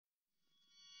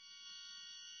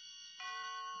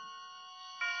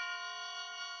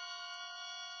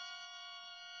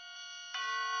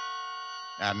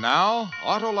And now,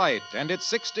 Autolite and its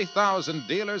 60,000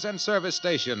 dealers and service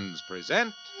stations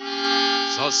present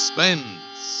Suspense.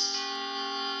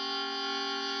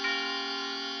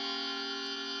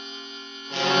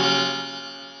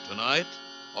 Tonight,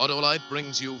 Autolite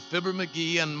brings you Fibber,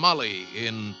 McGee, and Molly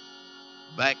in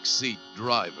Backseat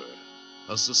Driver,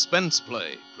 a suspense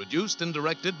play produced and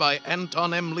directed by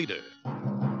Anton M. Leader.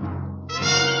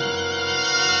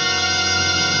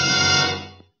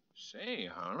 Say,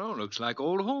 Harlow, looks like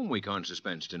Old Home Week on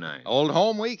Suspense tonight. Old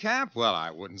Home Week, Hap? Well,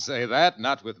 I wouldn't say that.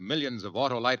 Not with millions of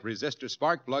Autolite resistor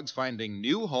spark plugs finding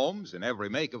new homes in every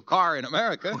make of car in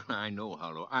America. I know,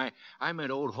 Harlow. I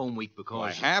meant Old Home Week because...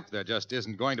 Why, Hap, there just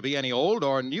isn't going to be any old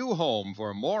or new home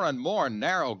for more and more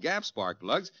narrow gap spark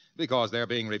plugs because they're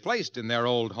being replaced in their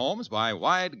old homes by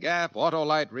wide gap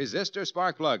Autolite resistor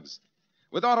spark plugs.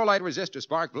 With Autolite resistor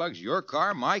spark plugs, your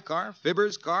car, my car,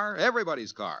 Fibber's car,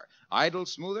 everybody's car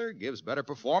idles smoother, gives better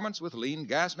performance with lean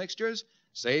gas mixtures,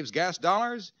 saves gas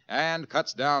dollars, and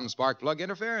cuts down spark plug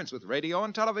interference with radio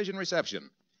and television reception.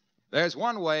 There's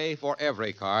one way for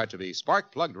every car to be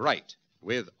spark plugged right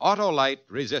with Autolite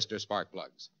resistor spark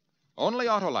plugs. Only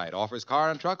Autolite offers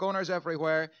car and truck owners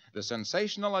everywhere the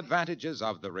sensational advantages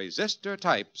of the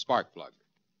resistor-type spark plug.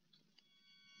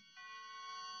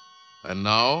 And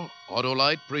now,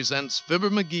 Autolite presents Fibber,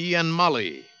 McGee, and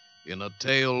Molly in a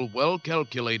tale well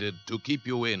calculated to keep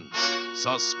you in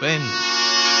suspense.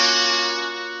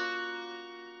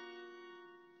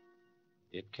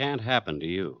 It can't happen to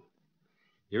you.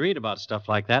 You read about stuff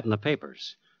like that in the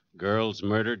papers. Girls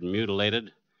murdered and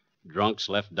mutilated, drunks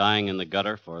left dying in the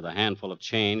gutter for the handful of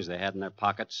change they had in their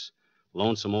pockets,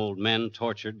 lonesome old men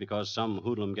tortured because some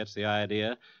hoodlum gets the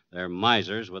idea they're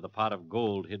misers with a pot of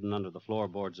gold hidden under the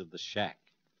floorboards of the shack.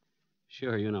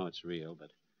 Sure, you know it's real, but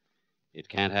it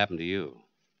can't happen to you.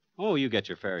 Oh, you get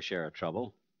your fair share of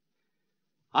trouble.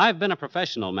 I've been a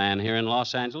professional man here in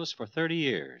Los Angeles for 30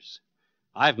 years.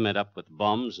 I've met up with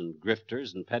bums and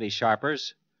grifters and petty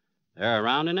sharpers. They're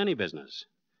around in any business.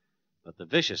 But the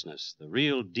viciousness, the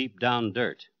real deep-down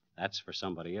dirt, that's for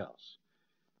somebody else.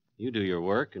 You do your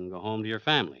work and go home to your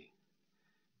family.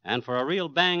 And for a real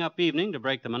bang-up evening to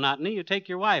break the monotony, you take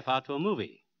your wife out to a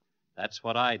movie. That's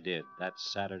what I did that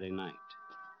Saturday night.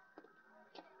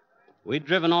 We'd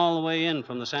driven all the way in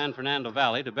from the San Fernando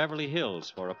Valley to Beverly Hills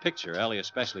for a picture Ellie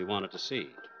especially wanted to see.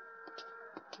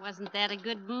 Wasn't that a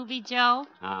good movie, Joe?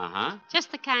 Uh-huh.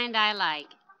 Just the kind I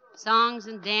like. Songs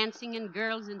and dancing and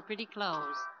girls in pretty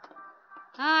clothes.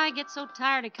 Oh, I get so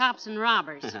tired of cops and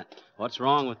robbers. What's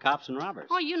wrong with cops and robbers?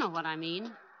 Oh, you know what I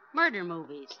mean. Murder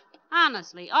movies.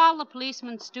 Honestly, all the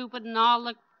policemen stupid and all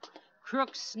the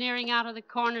crooks sneering out of the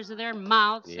corners of their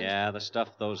mouths. Yeah, the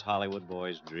stuff those Hollywood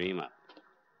boys dream up.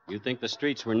 You'd think the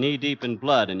streets were knee-deep in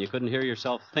blood and you couldn't hear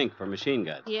yourself think for machine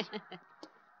guns. Yeah.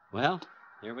 Well,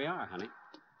 here we are, honey.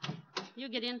 You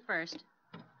get in first.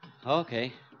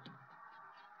 Okay.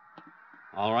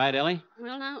 All right, Ellie?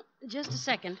 Well, now, just a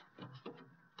second.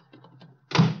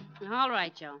 All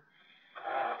right, Joe.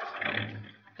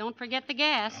 Don't forget the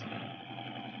gas.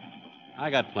 I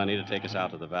got plenty to take us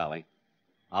out to the valley.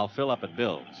 I'll fill up at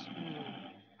Bill's.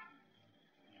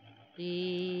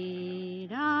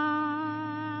 Dee-da-da-dee.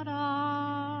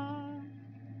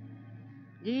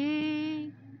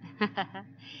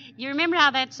 You remember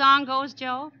how that song goes,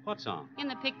 Joe? What song? In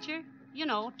the picture. You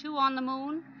know, Two on the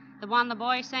Moon. The one the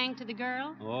boy sang to the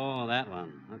girl. Oh, that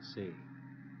one. Let's see.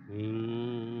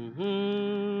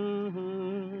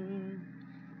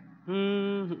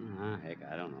 Heck,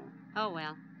 I don't know. Oh,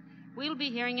 well. We'll be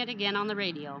hearing it again on the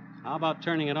radio. How about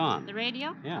turning it on? The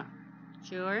radio? Yeah.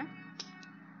 Sure.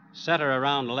 Set her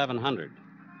around 1100.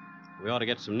 We ought to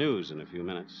get some news in a few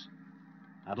minutes.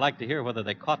 I'd like to hear whether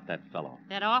they caught that fellow.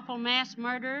 That awful mass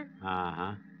murderer?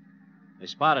 Uh-huh. They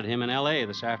spotted him in L.A.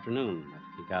 this afternoon, but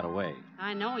he got away.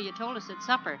 I know. You told us at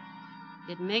supper.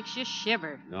 It makes you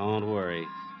shiver. Don't worry.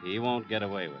 He won't get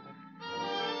away with it.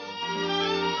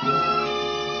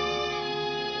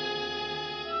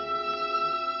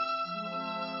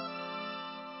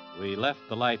 We left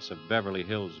the lights of Beverly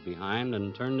Hills behind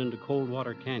and turned into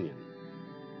Coldwater Canyon.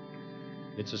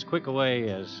 It's as quick a way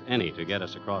as any to get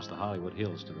us across the Hollywood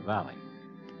Hills to the valley.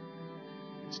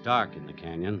 It's dark in the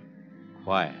canyon,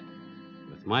 quiet,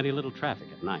 with mighty little traffic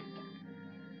at night.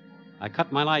 I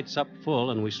cut my lights up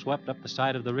full, and we swept up the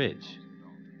side of the ridge.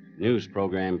 News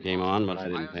program came on, but I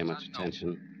didn't pay much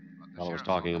attention. The fellow was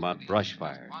talking about brush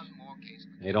fires.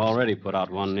 They'd already put out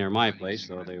one near my place,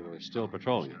 though they were still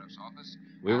patrolling it.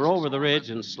 We were over the ridge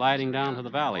and sliding down to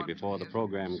the valley before the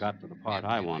program got to the part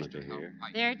I wanted to hear.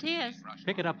 There it is.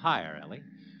 Pick it up higher, Ellie.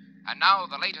 And now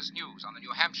the latest news on the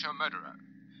New Hampshire murderer.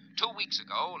 2 weeks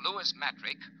ago, Louis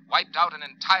Matrick wiped out an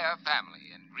entire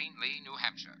family in Greenlee, New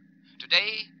Hampshire.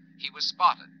 Today, he was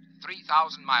spotted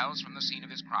 3,000 miles from the scene of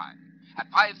his crime.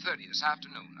 At 5:30 this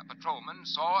afternoon, a patrolman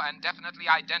saw and definitely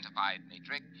identified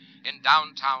Matrick in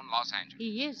downtown Los Angeles.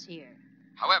 He is here.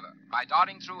 However, by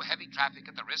darting through heavy traffic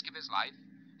at the risk of his life,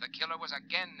 the killer was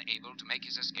again able to make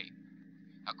his escape.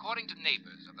 According to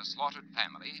neighbors of the slaughtered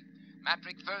family,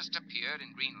 Matrick first appeared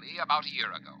in Greenlee about a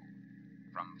year ago.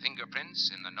 From fingerprints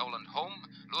in the Noland home,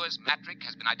 Louis Matrick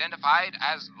has been identified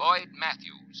as Lloyd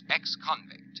Matthews,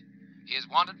 ex-convict. He is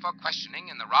wanted for questioning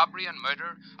in the robbery and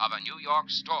murder of a New York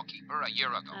storekeeper a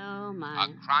year ago. Oh, my.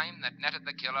 A crime that netted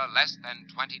the killer less than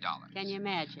 $20. Can you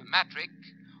imagine? Matrick,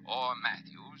 or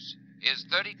Matthews, is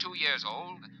 32 years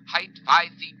old, height 5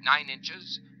 feet 9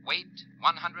 inches, weight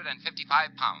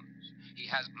 155 pounds. He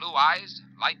has blue eyes,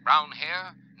 light brown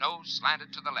hair, nose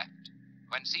slanted to the left.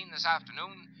 When seen this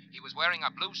afternoon, he was wearing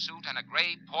a blue suit and a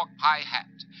gray pork pie hat.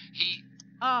 He...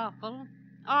 Awful.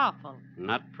 Awful.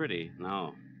 Not pretty,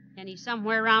 no. And he's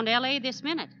somewhere around L.A. this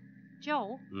minute.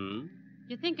 Joe, Hmm?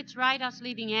 you think it's right us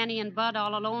leaving Annie and Bud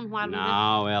all alone while we...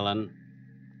 No, Ellen.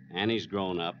 Annie's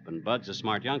grown up, and Bud's a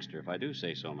smart youngster, if I do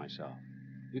say so myself.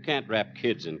 You can't wrap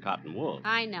kids in cotton wool.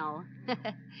 I know.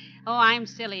 Oh, I'm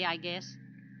silly, I guess.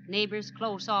 Neighbors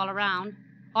close all around.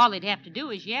 All they'd have to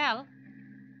do is yell.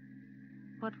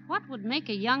 But what would make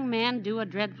a young man do a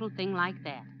dreadful thing like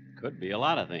that? Could be a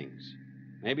lot of things.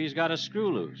 Maybe he's got a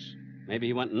screw loose. Maybe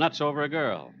he went nuts over a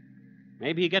girl.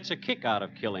 Maybe he gets a kick out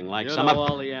of killing like You some know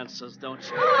all the answers, don't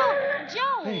you? Oh,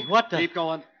 Joe! Hey, what the... Keep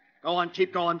going. Go on,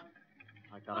 keep going.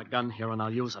 I got a gun here and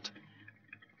I'll use it.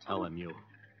 Tell him you.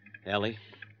 Ellie?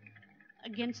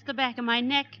 Against the back of my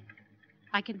neck.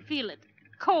 I can feel it.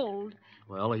 Cold.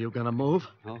 Well, are you gonna move?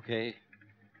 Okay.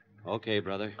 Okay,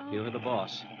 brother. You're the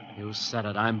boss. You said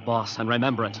it. I'm boss, and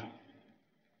remember it.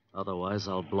 Otherwise,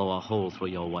 I'll blow a hole through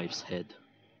your wife's head.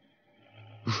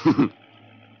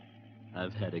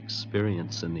 I've had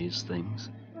experience in these things.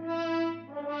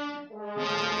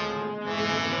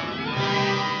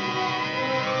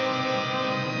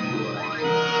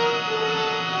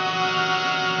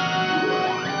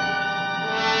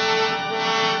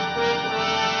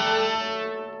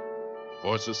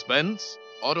 For Suspense,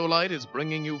 Autolite is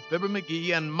bringing you Fibber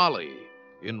McGee and Molly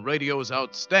in radio's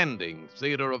outstanding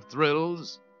theater of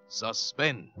thrills,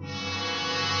 Suspense.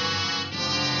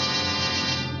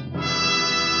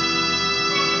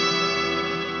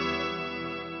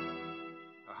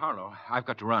 Harlow, I've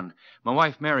got to run. My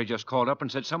wife Mary just called up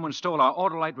and said someone stole our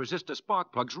Autolite resistor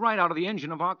spark plugs right out of the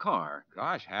engine of our car.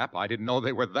 Gosh, Hap, I didn't know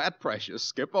they were that precious.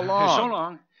 Skip along. So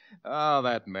long. Oh,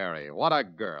 that Mary. What a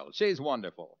girl. She's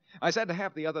wonderful. I said to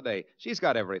Hap the other day, she's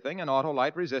got everything an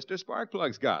Autolite resistor spark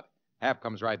plug's got. Hap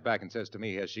comes right back and says to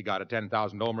me, has she got a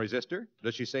 10,000 ohm resistor?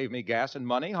 Does she save me gas and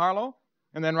money, Harlow?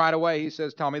 And then right away he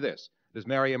says, tell me this. Does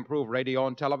Mary improve radio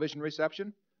and television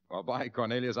reception? Well, by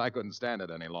Cornelius, I couldn't stand it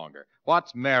any longer.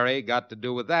 What's Mary got to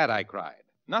do with that, I cried.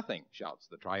 Nothing, shouts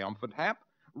the triumphant Hap.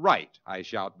 Right, I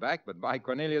shout back, but by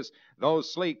Cornelius,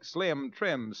 those sleek, slim,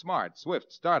 trim, smart,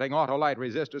 swift, starting Autolite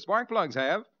resistor spark plugs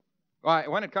have. Why,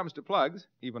 when it comes to plugs,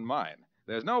 even mine,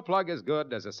 there's no plug as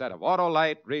good as a set of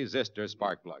Autolite resistor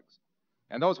spark plugs.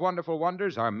 And those wonderful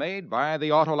wonders are made by the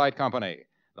Autolite Company,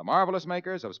 the marvelous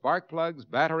makers of spark plugs,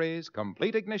 batteries,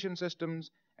 complete ignition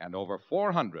systems, and over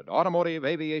 400 automotive,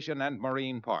 aviation, and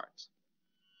marine parts.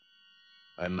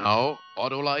 And now,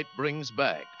 Autolite brings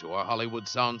back to our Hollywood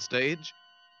soundstage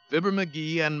Fibber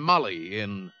McGee and Molly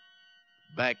in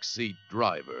Backseat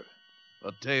Driver,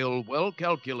 a tale well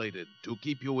calculated to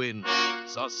keep you in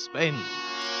suspense.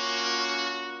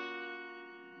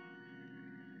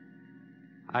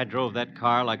 I drove that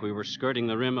car like we were skirting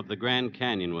the rim of the Grand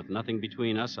Canyon with nothing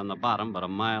between us on the bottom but a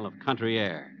mile of country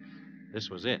air. This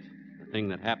was it, the thing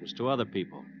that happens to other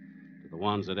people, to the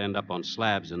ones that end up on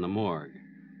slabs in the morgue.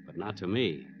 But not to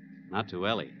me, not to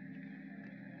Ellie.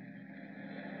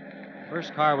 The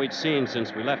first car we'd seen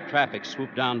since we left traffic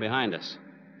swooped down behind us.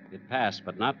 It passed,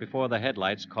 but not before the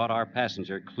headlights caught our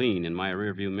passenger clean in my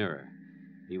rearview mirror.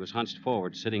 He was hunched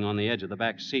forward, sitting on the edge of the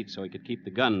back seat so he could keep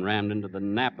the gun rammed into the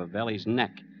nape of Ellie's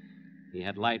neck. He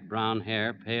had light brown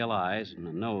hair, pale eyes, and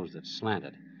a nose that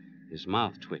slanted. His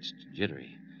mouth twitched,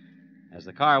 jittery. As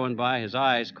the car went by, his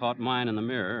eyes caught mine in the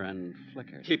mirror and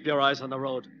flickered. Keep your eyes on the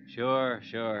road. Sure.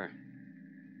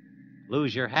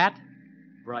 Lose your hat?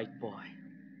 Bright boy.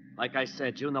 Like I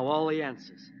said, you know all the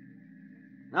answers.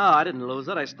 No, I didn't lose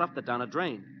it. I stuffed it down a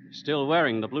drain. Still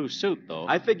wearing the blue suit, though.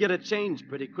 I figured it changed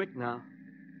pretty quick now.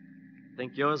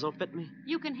 Think yours will fit me?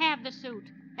 You can have the suit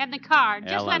and the car.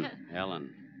 Just let it...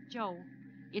 Ellen. Joe,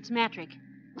 it's Matrick.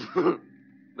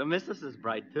 The missus is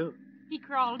bright, too. He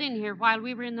crawled in here while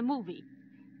we were in the movie.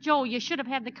 Joe, you should have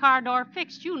had the car door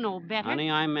fixed. You know better.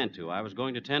 Honey, I meant to. I was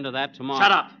going to tend to that tomorrow.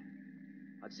 Shut up!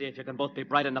 Let's see if you can both be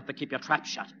bright enough to keep your trap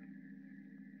shut.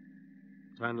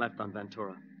 Turn left on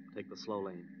Ventura. Take the slow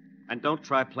lane. And don't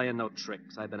try playing no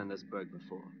tricks. I've been in this burg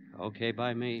before. Okay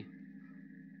by me.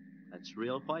 That's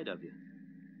real white of you.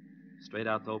 Straight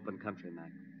out to open country,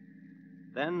 Mac.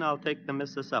 Then I'll take the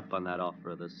missus up on that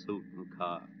offer of the suit and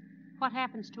car. What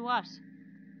happens to us?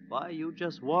 Why, you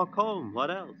just walk home.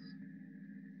 What else?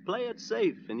 Play it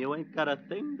safe, and you ain't got a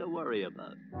thing to worry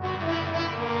about.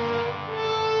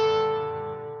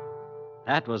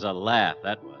 That was a laugh,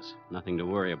 that was. Nothing to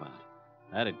worry about.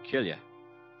 That'd kill you.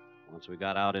 Once we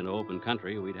got out into open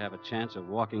country, we'd have a chance of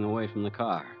walking away from the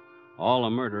car. All a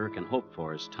murderer can hope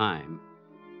for is time.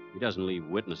 He doesn't leave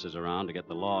witnesses around to get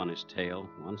the law on his tail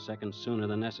 1 second sooner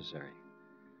than necessary.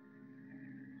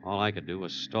 All I could do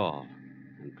was stall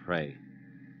and pray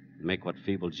and make what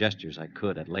feeble gestures I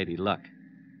could at Lady Luck.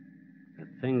 The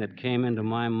thing that came into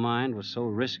my mind was so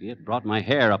risky it brought my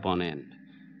hair up on end.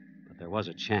 But there was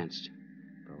a chance,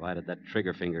 provided that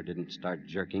trigger finger didn't start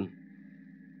jerking.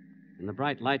 In the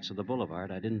bright lights of the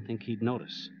boulevard, I didn't think he'd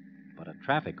notice, but a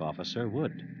traffic officer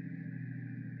would.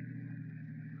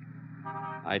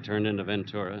 I turned into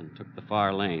Ventura and took the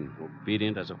far lane,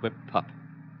 obedient as a whipped pup.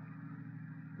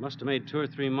 Must have made 2 or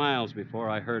 3 miles before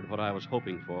I heard what I was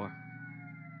hoping for.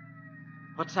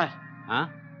 What's that? Huh?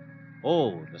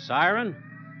 Oh, the siren?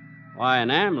 Why,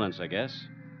 an ambulance, I guess.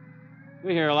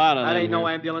 We hear a lot of them. That ain't no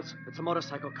here. ambulance. It's a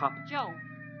motorcycle cop. Joe,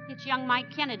 it's young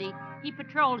Mike Kennedy. He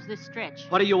patrols this stretch.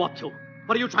 What are you up to?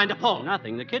 What are you trying to pull?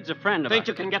 Nothing. The kid's a friend of Think ours.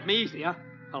 you can get me easy, huh?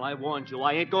 Well, I warned you.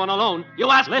 I ain't going alone. You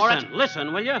asked for it.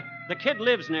 Listen, will you? The kid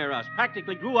lives near us,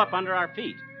 practically grew up under our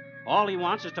feet. All he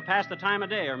wants is to pass the time of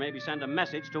day or maybe send a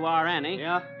message to our Annie.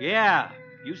 Yeah? Yeah.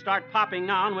 You start popping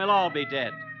now and we'll all be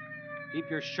dead. Keep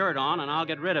your shirt on and I'll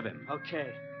get rid of him.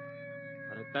 Okay.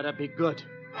 But it better be good.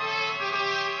 I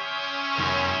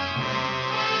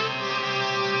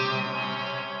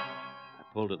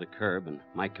pulled to the curb and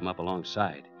Mike came up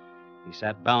alongside. He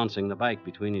sat balancing the bike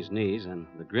between his knees, and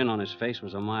the grin on his face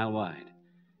was a mile wide.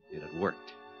 It had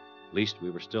worked. At least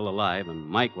we were still alive, and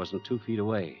Mike wasn't 2 feet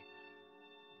away.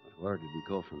 But where did we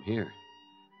go from here?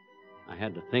 I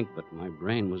had to think, but my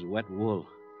brain was wet wool.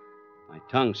 My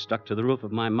tongue stuck to the roof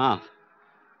of my mouth.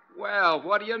 Well,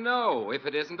 what do you know if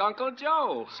it isn't Uncle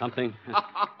Joe? Something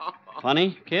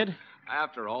funny, kid?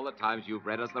 After all the times you've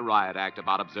read us the riot act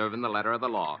about observing the letter of the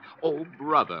law. Oh,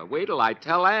 brother, wait till I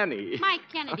tell Annie. Mike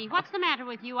Kennedy, what's the matter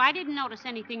with you? I didn't notice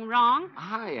anything wrong.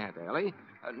 Hi, Aunt Ellie.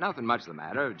 Nothing much the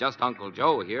matter. Just Uncle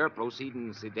Joe here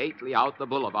proceeding sedately out the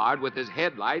boulevard with his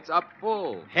headlights up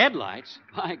full. Headlights?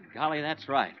 By golly, that's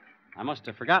right. I must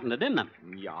have forgotten it in them.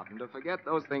 You oughtn't to forget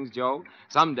those things, Joe.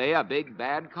 Someday a big,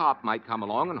 bad cop might come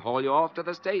along and haul you off to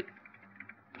the state.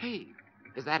 Hey,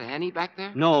 is that Annie back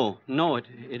there? No,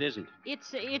 it isn't.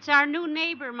 It's our new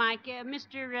neighbor, Mike,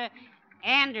 Mr.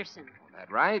 Anderson. That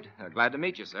right? Glad to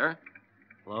meet you, sir.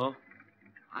 Hello?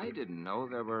 I didn't know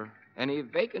there were any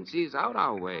vacancies out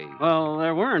our way. Well,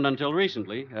 there weren't until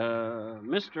recently.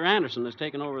 Mr. Anderson has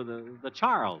taken over the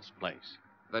Charles place.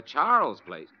 The Charles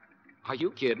place? Are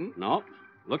you kidding? No.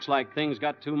 Looks like things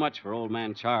got too much for old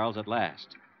man Charles at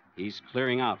last. He's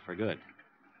clearing out for good.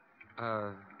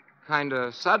 Kind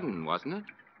of sudden, wasn't it?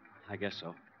 I guess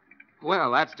so.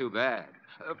 Well, that's too bad.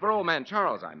 For old man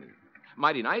Charles, I mean.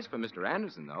 Mighty nice for Mr.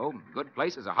 Anderson, though. Good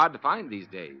places are hard to find these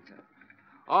days.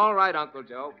 All right, Uncle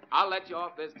Joe. I'll let you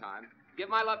off this time. Give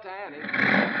my love to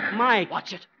Annie. Mike!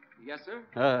 Watch it. Yes,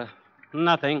 sir?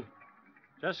 Nothing.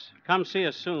 Just come see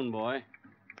us soon, boy.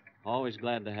 Always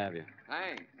glad to have you.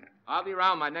 Thanks. I'll be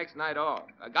around my next night off.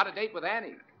 I got a date with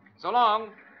Annie. So long.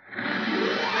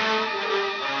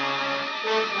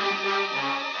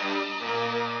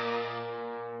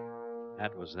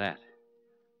 That was that.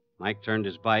 Mike turned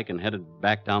his bike and headed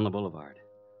back down the boulevard.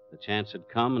 The chance had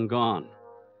come and gone.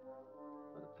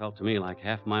 But it felt to me like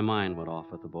half my mind went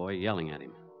off with the boy yelling at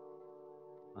him.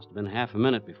 Must have been half a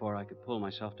minute before I could pull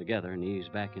myself together and ease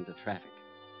back into traffic.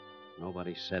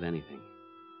 Nobody said anything.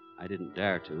 I didn't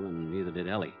dare to, and neither did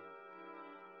Ellie.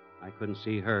 I couldn't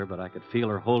see her, but I could feel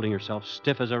her holding herself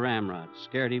stiff as a ramrod,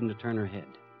 scared even to turn her head.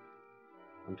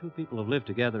 When two people have lived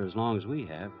together as long as we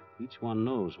have, each one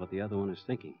knows what the other one is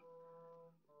thinking.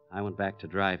 I went back to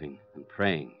driving and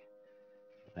praying.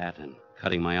 That and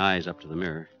cutting my eyes up to the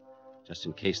mirror, just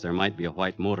in case there might be a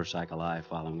white motorcycle eye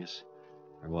following us.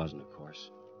 There wasn't, of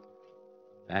course.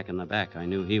 Back in the back, I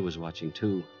knew he was watching,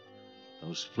 too.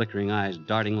 Those flickering eyes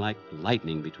darting like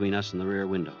lightning between us and the rear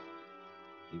window.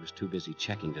 He was too busy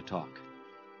checking to talk.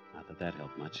 Not that that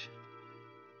helped much.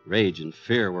 Rage and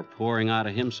fear were pouring out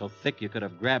of him so thick you could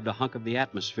have grabbed a hunk of the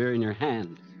atmosphere in your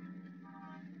hand.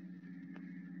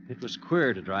 It was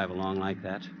queer to drive along like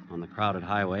that on the crowded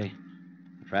highway,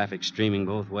 traffic streaming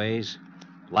both ways,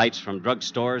 lights from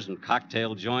drugstores and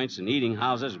cocktail joints and eating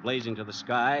houses blazing to the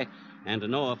sky, and to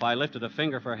know if I lifted a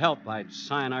finger for help, I'd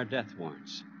sign our death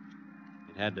warrants.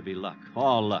 It had to be luck,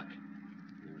 all luck.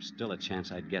 There was still a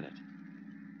chance I'd get it.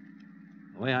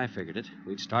 The way I figured it,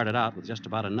 we'd started out with just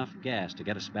about enough gas to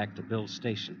get us back to Bill's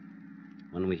station.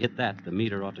 When we hit that, the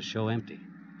meter ought to show empty.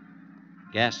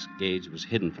 The gas gauge was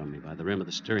hidden from me by the rim of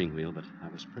the steering wheel, but I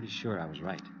was pretty sure I was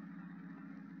right.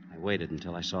 I waited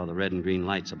until I saw the red and green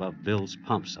lights above Bill's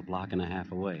pumps a block and a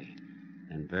half away.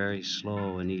 Then very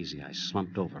slow and easy, I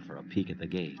slumped over for a peek at the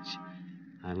gauge.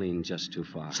 I leaned just too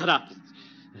far. Shut up.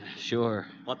 Sure.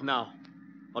 What now?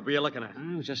 What were you looking at?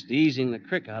 I was just easing the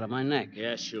crick out of my neck.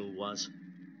 Yes, you was.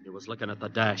 You was looking at the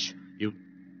dash. You...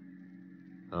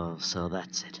 Oh, so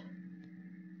that's it.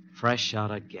 Fresh out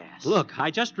of gas. Look,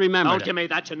 I just remembered. Don't give me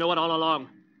that. You knew it all along.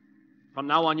 From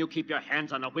now on, you keep your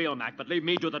hands on the wheel, Mac, but leave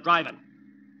me do the driving.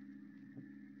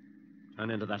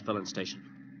 Turn into that filling station.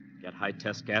 Get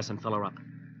high-test gas and fill her up.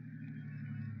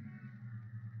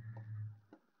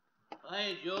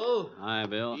 Hi, Joe. Hi,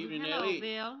 Bill. Evening, Hello, Ellie.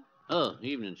 Bill. Oh,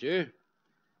 evening, sir.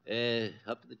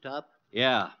 Up to the top?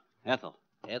 Yeah, Ethel.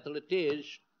 Ethel it is.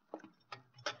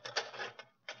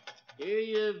 Here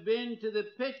you've been to the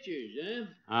pictures, eh?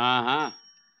 Uh-huh.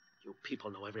 You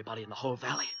people know everybody in the whole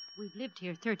valley. We've lived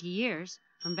here 30 years,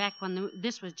 from back when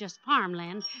this was just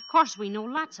farmland. Of course, we know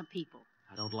lots of people.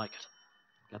 I don't like it.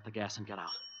 Get the gas and get out.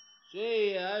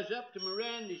 Say, I was up to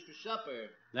Miranda's for supper.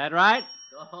 That right?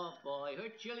 Oh, boy, her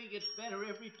chili gets better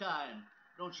every time.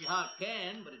 Don't see how it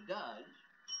can, but it does.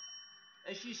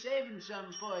 She's saving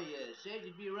some for you. Said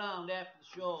you'd be around after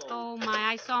the show. Oh, my,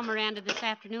 I saw Miranda this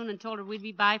afternoon and told her we'd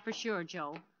be by for sure,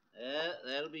 Joe.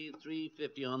 That'll be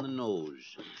 $3.50 on the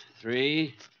nose.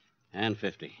 3 and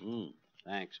 50. Mm.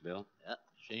 Thanks, Bill. Yeah,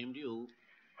 same to you.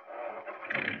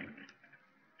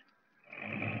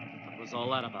 What was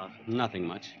all that about? Nothing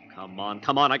much. Come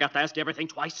on. I got to ask you everything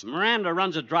twice. Miranda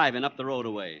runs a drive-in up the road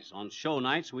a ways. On show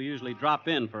nights, we usually drop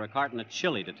in for a carton of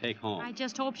chili to take home. I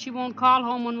just hope she won't call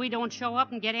home when we don't show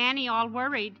up and get Annie all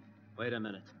worried. Wait a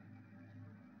minute.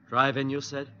 Drive-in, you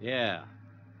said? Yeah.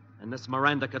 And this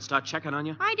Miranda could start checking on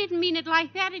you? I didn't mean it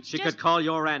like that. It's She just... could call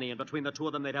your Annie, and between the two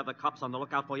of them, they'd have the cops on the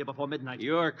lookout for you before midnight.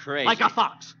 You're crazy. Like a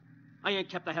fox. I ain't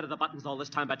kept ahead of the buttons all this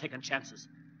time by taking chances.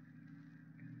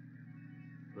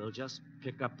 We'll just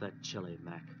pick up that chili,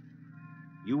 Mac.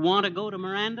 You want to go to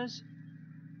Miranda's?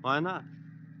 Why not?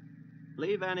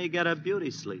 Leave Annie get a beauty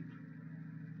sleep.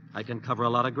 I can cover a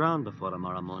lot of ground before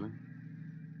tomorrow morning.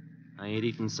 I ain't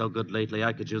eaten so good lately,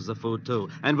 I could use the food, too.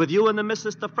 And with you and the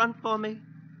missus to front for me,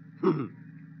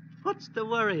 what's to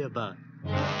worry about?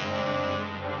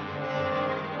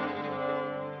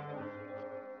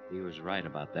 He was right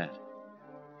about that.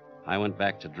 I went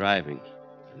back to driving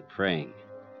and praying.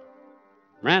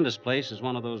 Miranda's place is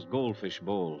one of those goldfish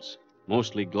bowls,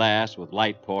 mostly glass with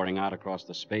light pouring out across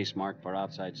the space marked for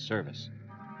outside service.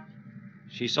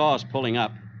 She saw us pulling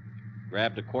up,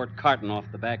 grabbed a quart carton off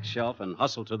the back shelf, and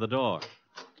hustled to the door.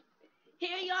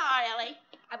 Here you are, Ellie.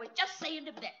 I was just saying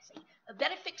to Betsy.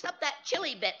 Better fix up that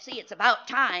chili, Betsy. It's about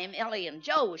time Ellie and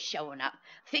Joe was showing up,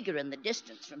 figuring the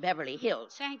distance from Beverly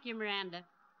Hills. Thank you, Miranda.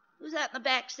 Who's that in the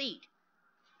back seat?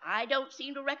 I don't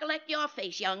seem to recollect your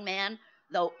face, young man,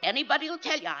 though anybody'll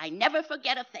tell you I never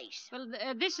forget a face. Well,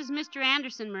 this is Mr.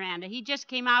 Anderson, Miranda. He just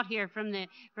came out here from the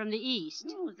east.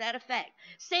 Oh, is that a fact?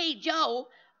 Say, Joe,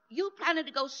 you planning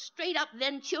to go straight up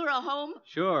Ventura home?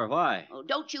 Sure, why? Oh,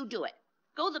 don't you do it.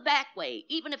 Go the back way,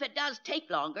 even if it does take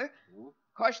longer.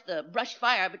 Of course, the brush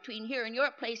fire between here and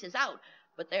your place is out,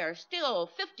 but there are still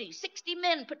 50, 60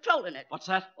 men patrolling it. What's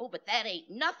that? Oh, but that ain't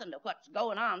nothing to what's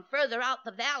going on further out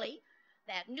the valley.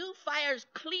 That new fire's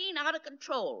clean out of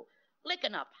control,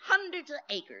 licking up hundreds of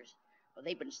acres. Well,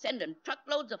 they've been sending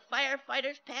truckloads of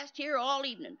firefighters past here all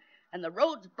evening, and the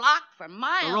road's blocked for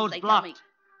miles, The road's they blocked. tell me.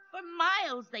 For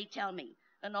miles, they tell me.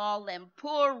 And all them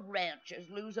poor ranchers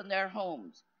losing their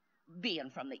homes.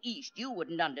 Being from the east, you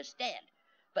wouldn't understand.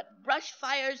 But brush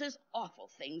fires is awful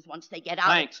things once they get out.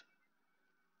 Thanks.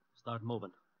 Start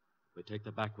moving. We take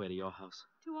the back way to your house.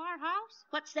 To our house?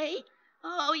 What say?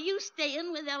 Oh, you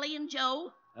staying with Ellie and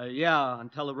Joe? Yeah,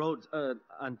 until the roads,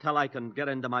 until I can get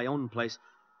into my own place.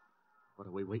 What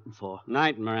are we waiting for?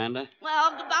 Night, Miranda.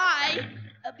 Well, goodbye.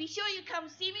 Be sure you come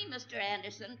see me, Mr.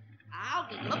 Anderson. I'll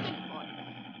be looking for you.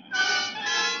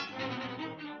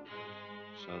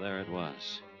 So there it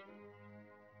was.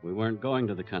 We weren't going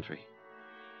to the country.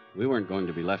 We weren't going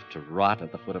to be left to rot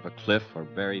at the foot of a cliff or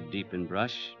buried deep in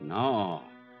brush. No.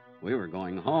 We were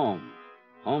going home.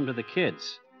 Home to the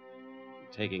kids.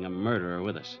 Taking a murderer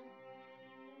with us.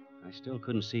 I still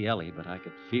couldn't see Ellie, but I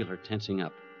could feel her tensing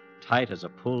up, tight as a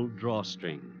pulled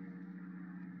drawstring.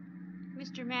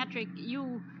 Mr. Matrick,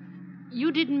 you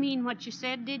didn't mean what you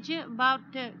said, did you, about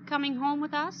coming home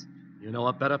with us? You know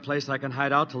a better place I can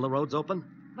hide out till the road's open?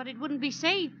 But it wouldn't be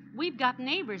safe. We've got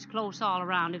neighbors close all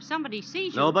around. If somebody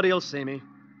sees you... Nobody'll see me.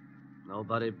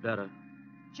 Nobody better.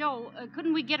 Joe,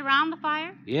 couldn't we get around the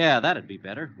fire? Yeah, that'd be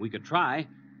better. We could try.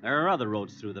 There are other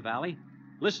roads through the valley.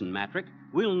 Listen, Matrick,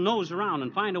 we'll nose around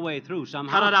and find a way through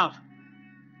somehow. Cut it out.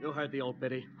 You heard the old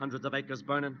biddy. Hundreds of acres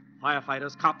burning.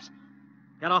 Firefighters, cops.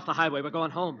 Get off the highway. We're going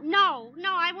home. No,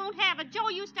 I won't have it. Joe,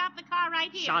 you stop the car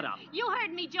right here. Shut up. You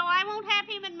heard me, Joe. I won't have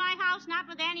him in my house, not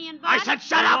with Annie and Bud. I said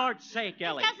shut up! For Lord's sake,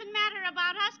 Ellie. It doesn't matter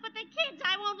about us, but the kids,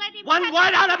 I won't let him... One touch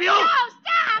word them. out of you! No,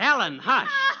 stop! Ellen,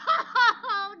 hush.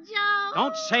 Oh, Joe.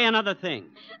 Don't say another thing.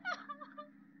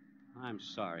 I'm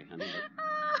sorry, honey, but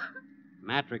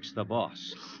Matrick's the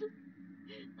boss.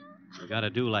 You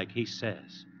gotta do like he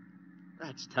says.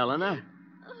 That's telling her.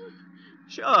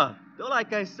 Sure. Do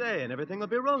like I say, and everything will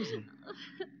be rosy.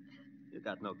 You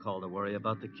got no call to worry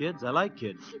about the kids. I like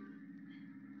kids.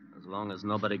 As long as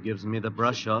nobody gives me the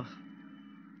brush off.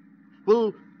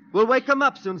 We'll wake them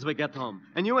up soon as we get home.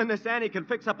 And you and Miss Annie can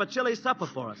fix up a chilly supper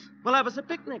for us. We'll have us a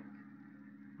picnic.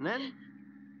 And then,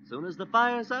 as soon as the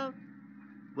fire's out,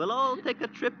 we'll all take a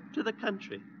trip to the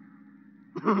country.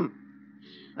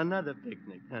 Another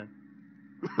picnic, huh?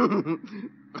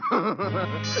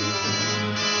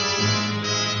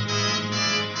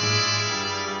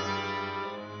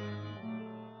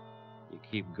 You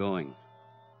keep going.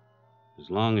 As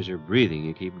long as you're breathing,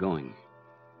 you keep going.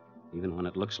 Even when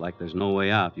it looks like there's no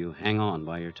way out, you hang on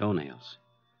by your toenails.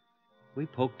 We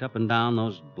poked up and down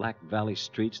those Black Valley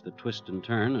streets that twist and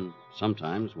turn and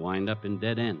sometimes wind up in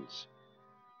dead ends.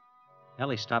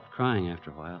 Ellie stopped crying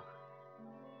after a while.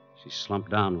 She slumped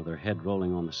down with her head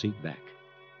rolling on the seat back,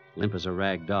 limp as a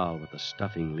rag doll with the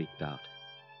stuffing leaked out.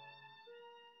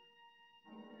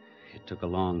 It took a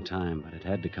long time, but it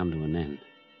had to come to an end.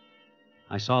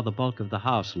 I saw the bulk of the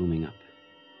house looming up.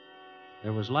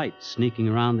 There was light sneaking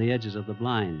around the edges of the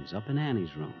blinds up in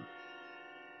Annie's room.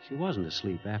 She wasn't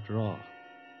asleep after all.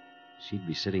 She'd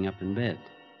be sitting up in bed,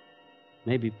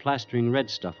 maybe plastering red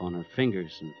stuff on her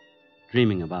fingers and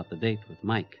dreaming about the date with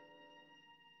Mike.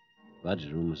 Bud's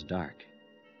room was dark.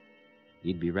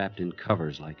 He'd be wrapped in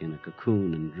covers like in a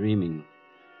cocoon and dreaming.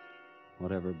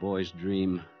 Whatever boys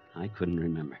dream, I couldn't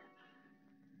remember.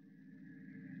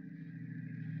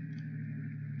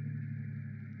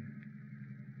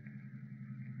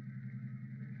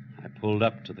 I pulled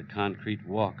up to the concrete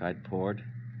walk I'd poured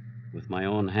with my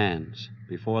own hands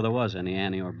before there was any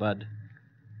Annie or Bud.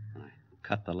 I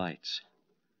cut the lights.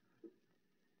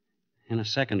 In a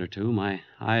second or two, my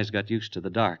eyes got used to the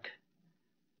dark.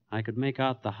 I could make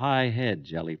out the high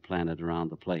hedge Ellie planted around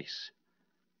the place,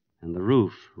 and the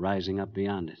roof rising up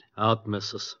beyond it. Out,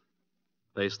 missus.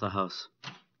 Face the house.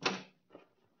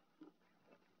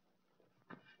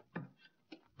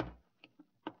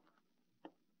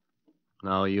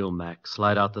 Now you, Mac.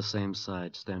 Slide out the same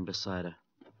side. Stand beside her.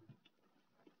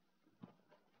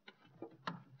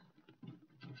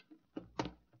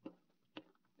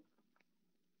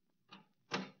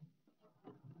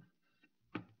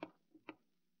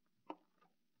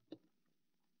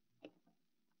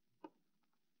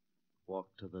 Walk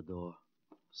to the door.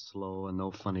 Slow and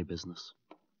no funny business.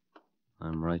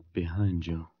 I'm right behind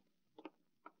you.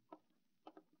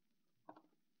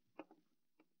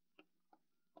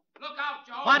 Look out,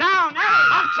 Joe! Lie down!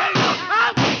 I'll take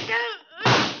you!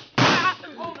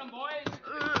 Hold him, boys!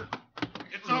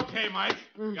 It's okay, Mike.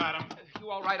 Got him. You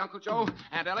all right, Uncle Joe?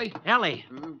 Aunt Ellie? Ellie!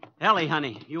 Ellie,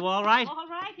 honey, you all right? All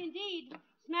right, indeed.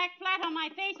 Smack flat on my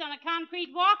face on a concrete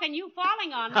walk and you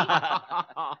falling on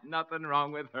me. Nothing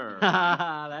wrong with her.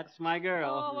 That's my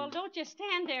girl. Oh, well, don't just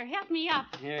stand there. Help me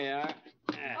up. Here you are.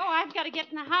 Oh, I've got to get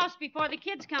in the house before the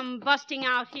kids come busting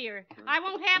out here. I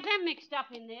won't have them mixed up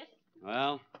in this.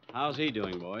 Well, how's he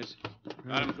doing, boys?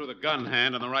 Got him through the gun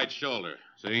hand on the right shoulder.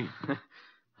 See?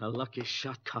 A lucky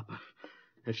shot, copper.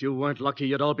 If you weren't lucky,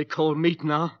 you'd all be cold meat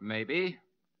now. Maybe.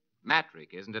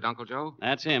 Matrick, isn't it, Uncle Joe?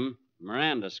 That's him.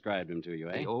 Miranda described him to you,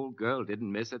 eh? The old girl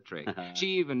didn't miss a trick.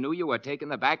 She even knew you were taking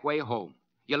the back way home.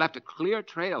 You left a clear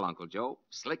trail, Uncle Joe.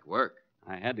 Slick work.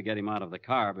 I had to get him out of the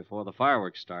car before the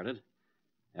fireworks started.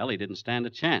 Ellie didn't stand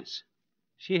a chance.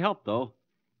 She helped, though.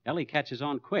 Ellie catches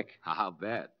on quick. I'll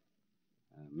bet.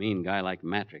 A mean guy like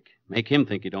Matrick. Make him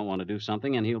think you don't want to do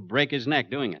something, and he'll break his neck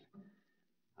doing it.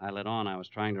 I let on I was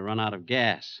trying to run out of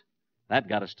gas. That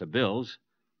got us to Bill's.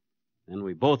 Then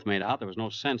we both made out there was no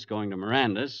sense going to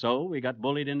Miranda's, so we got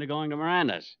bullied into going to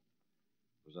Miranda's.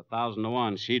 It was 1,000 to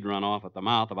 1 she'd run off at the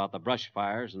mouth about the brush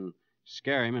fires and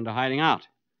scare him into hiding out.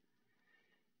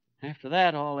 After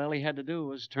that, all Ellie had to do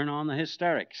was turn on the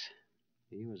hysterics.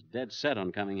 He was dead set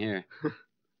on coming here.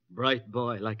 Bright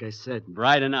boy, like I said.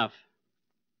 Bright enough.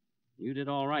 You did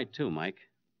all right, too, Mike.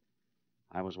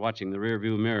 I was watching the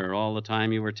rearview mirror all the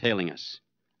time you were tailing us,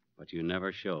 but you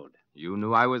never showed. You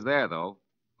knew I was there, though.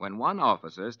 When one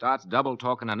officer starts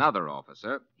double-talking another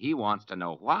officer, he wants to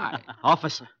know why.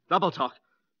 Officer, double talk.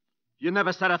 You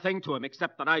never said a thing to him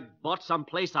except that I'd bought some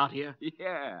place out here.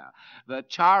 Yeah, the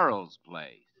Charles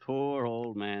place. Poor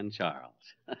old man Charles.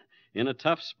 In a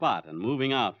tough spot and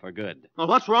moving out for good. Well,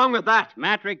 what's wrong with that?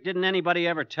 Matrick, didn't anybody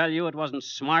ever tell you it wasn't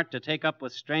smart to take up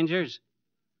with strangers?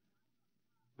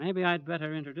 Maybe I'd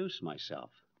better introduce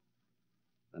myself.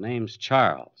 The name's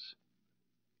Charles.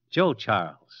 Joe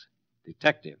Charles,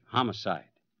 detective, homicide.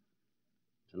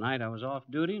 Tonight I was off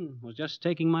duty and was just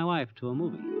taking my wife to a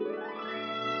movie.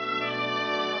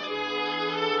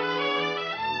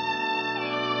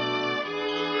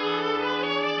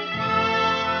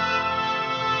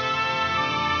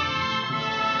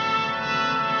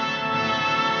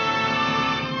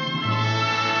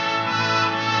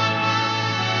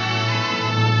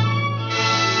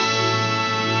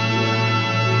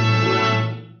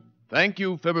 Thank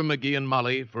you, Fibber, McGee, and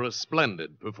Molly, for a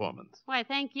splendid performance. Why,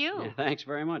 thank you. Yeah, thanks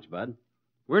very much, Bud.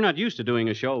 We're not used to doing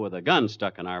a show with a gun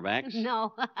stuck in our backs.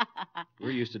 No.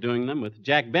 We're used to doing them with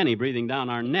Jack Benny breathing down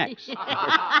our necks. Or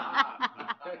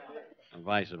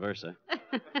vice versa.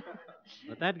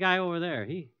 But that guy over there,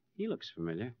 he looks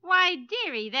familiar. Why,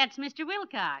 dearie, that's Mr.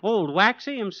 Wilcox. Old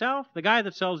Waxy himself? The guy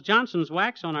that sells Johnson's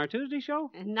wax on our Tuesday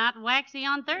show? Not Waxy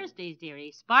on Thursdays,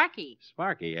 dearie. Sparky.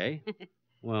 Sparky, eh?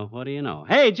 Well, what do you know?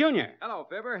 Hey, Junior! Hello,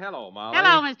 Fibber. Hello, Molly.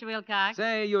 Hello, Mr. Wilcox.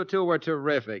 Say, you two were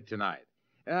terrific tonight.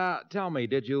 Tell me,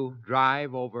 did you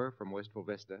drive over from Wistful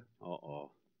Vista?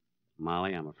 Uh-oh.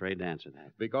 Molly, I'm afraid to answer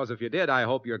that. Because if you did, I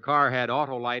hope your car had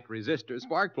Autolite resistor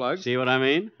spark plugs. See what I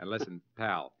mean? And listen,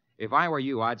 pal, if I were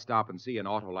you, I'd stop and see an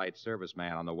Autolite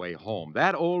serviceman on the way home.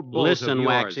 That old bull Listen, of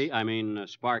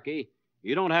yours... Sparky,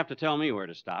 you don't have to tell me where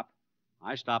to stop.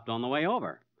 I stopped on the way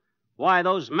over. Why,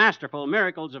 those masterful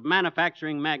miracles of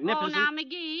manufacturing magnificent... Oh, now,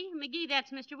 McGee,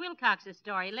 that's Mr. Wilcox's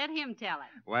story. Let him tell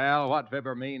it. Well, what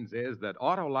Fibber means is that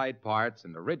Autolite parts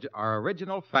are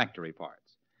original factory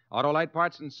parts. Autolite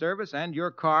parts and service and your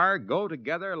car go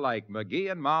together like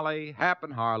McGee and Molly, Hap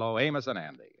and Harlow, Amos and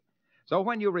Andy. So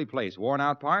when you replace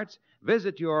worn-out parts,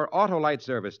 visit your Autolite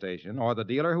service station or the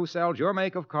dealer who sells your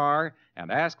make of car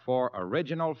and ask for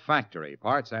original factory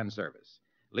parts and service.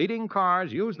 Leading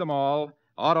cars use them all.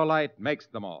 Autolite makes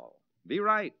them all. Be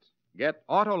right. Get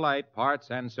Autolite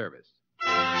parts and service.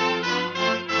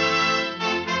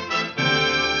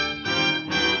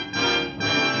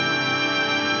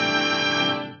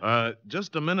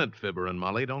 Just a minute, Fibber and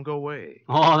Molly. Don't go away.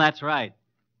 Oh, that's right.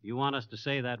 You want us to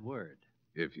say that word.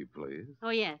 If you please. Oh,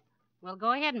 yes. Well,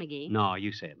 go ahead, McGee. No,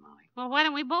 you say it, Molly. Well, why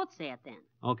don't we both say it then?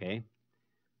 Okay.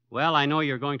 Well, I know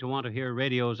you're going to want to hear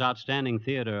radio's outstanding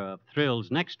theater of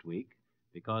thrills next week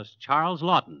because Charles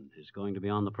Lawton is going to be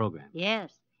on the program.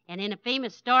 Yes, and in a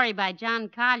famous story by John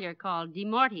Collier called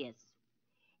Demortius.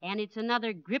 And it's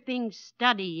another gripping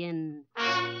study in...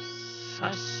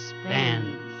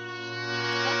 Suspense.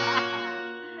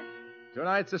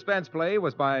 Tonight's suspense play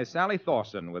was by Sally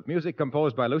Thorson, with music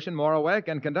composed by Lucien Moraweck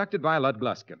and conducted by Lud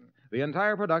Gluskin. The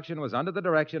entire production was under the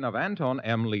direction of Anton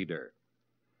M. Leader.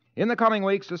 In the coming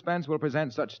weeks, Suspense will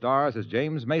present such stars as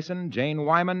James Mason, Jane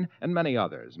Wyman, and many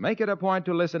others. Make it a point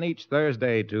to listen each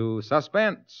Thursday to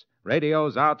Suspense,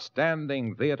 radio's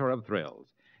outstanding theater of thrills.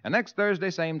 And next Thursday,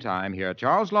 same time, hear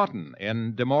Charles Lawton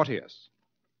in Demortius.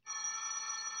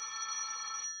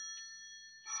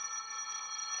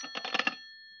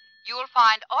 You will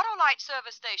find Autolite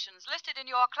service stations listed in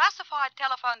your classified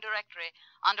telephone directory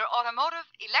under Automotive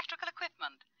Electrical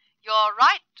Equipment. You're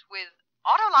right with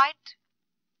Autolite.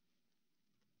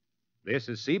 This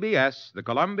is CBS, the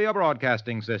Columbia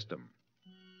Broadcasting System.